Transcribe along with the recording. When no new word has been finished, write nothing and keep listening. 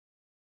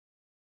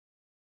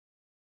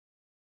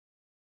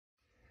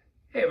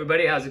Hey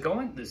everybody, how's it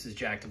going? This is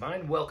Jack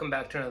Divine. Welcome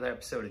back to another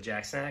episode of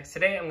Jacksnax.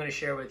 Today I'm going to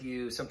share with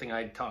you something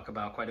I talk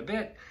about quite a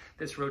bit,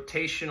 this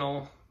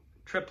rotational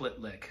triplet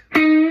lick.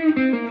 Okay,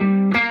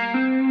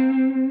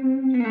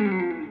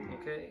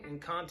 in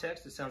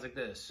context it sounds like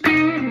this. Okay,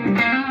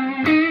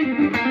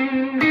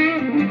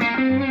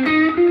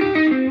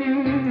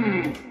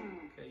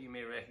 you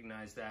may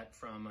recognize that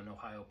from an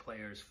Ohio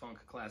Players funk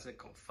classic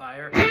called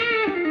Fire.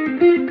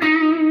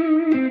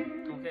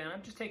 Okay, and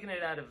I'm just taking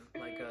it out of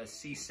like a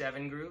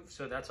C7 groove,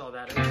 so that's all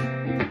that is.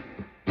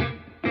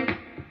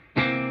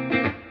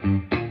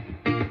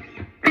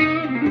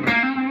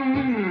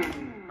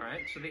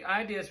 Alright, so the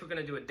idea is we're going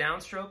to do a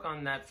downstroke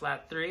on that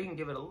flat 3 and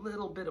give it a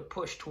little bit of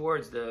push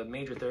towards the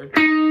major third.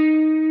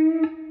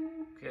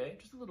 Okay,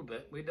 just a little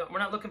bit. We're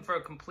not looking for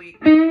a complete...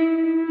 No,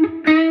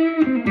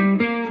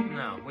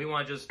 we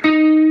want just a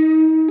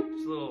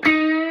little...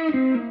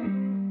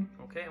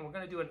 Okay, and we're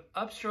going to do an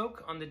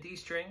upstroke on the D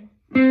string,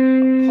 a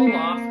pull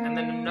off, and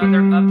then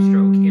another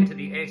upstroke into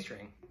the A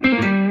string.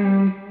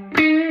 And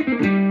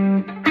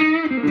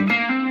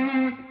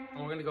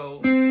we're going to go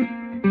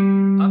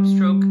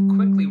upstroke,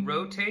 quickly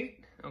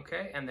rotate,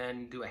 okay, and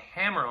then do a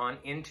hammer on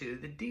into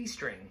the D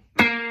string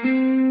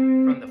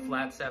from the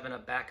flat 7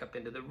 up back up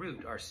into the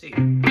root, our C.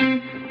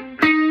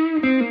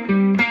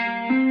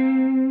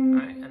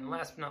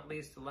 Last but not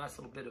least, the last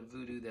little bit of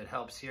voodoo that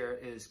helps here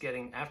is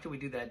getting, after we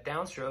do that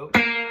downstroke,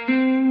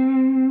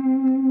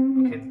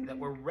 okay, that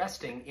we're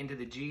resting into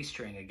the G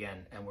string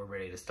again, and we're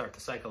ready to start the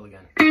cycle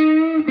again.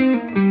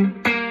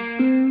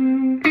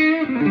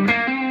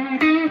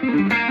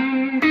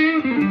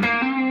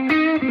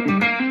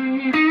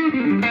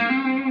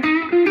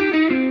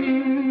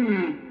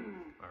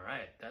 All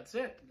right, that's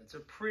it. That's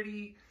a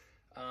pretty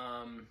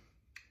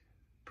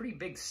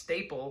big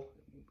staple.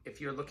 If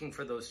you're looking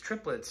for those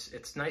triplets,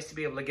 it's nice to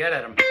be able to get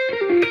at them.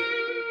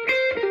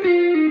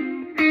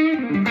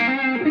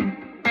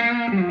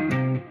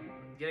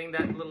 Getting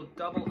that little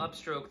double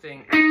upstroke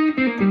thing.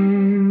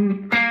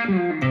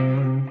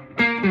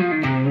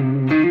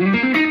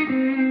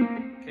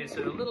 Okay,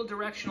 so a little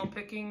directional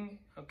picking,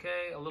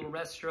 okay, a little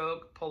rest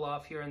stroke, pull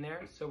off here and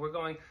there. So we're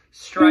going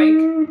strike,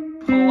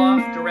 pull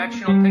off,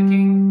 directional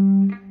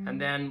picking,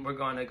 and then we're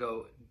going to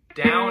go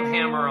down,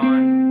 hammer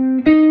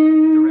on,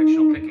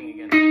 directional picking again.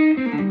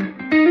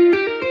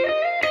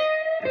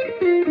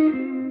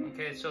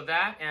 Okay, so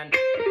that and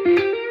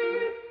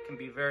can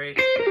be very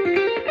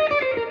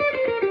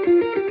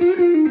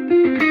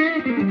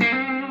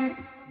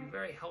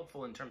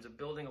helpful in terms of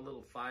building a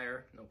little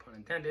fire, no pun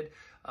intended.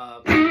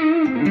 All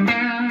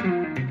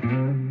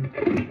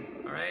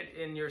right,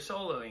 in your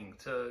soloing,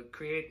 to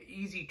create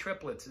easy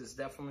triplets is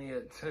definitely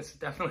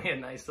a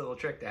nice little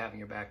trick to have in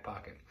your back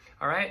pocket.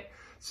 All right,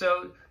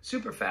 so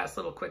super fast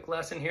little quick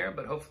lesson here,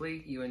 but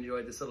hopefully you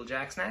enjoyed this little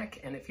jack snack.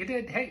 And if you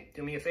did, hey,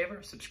 do me a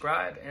favor,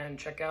 subscribe and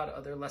check out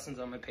other lessons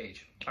on my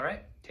page. All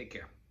right, take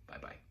care.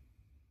 Bye-bye.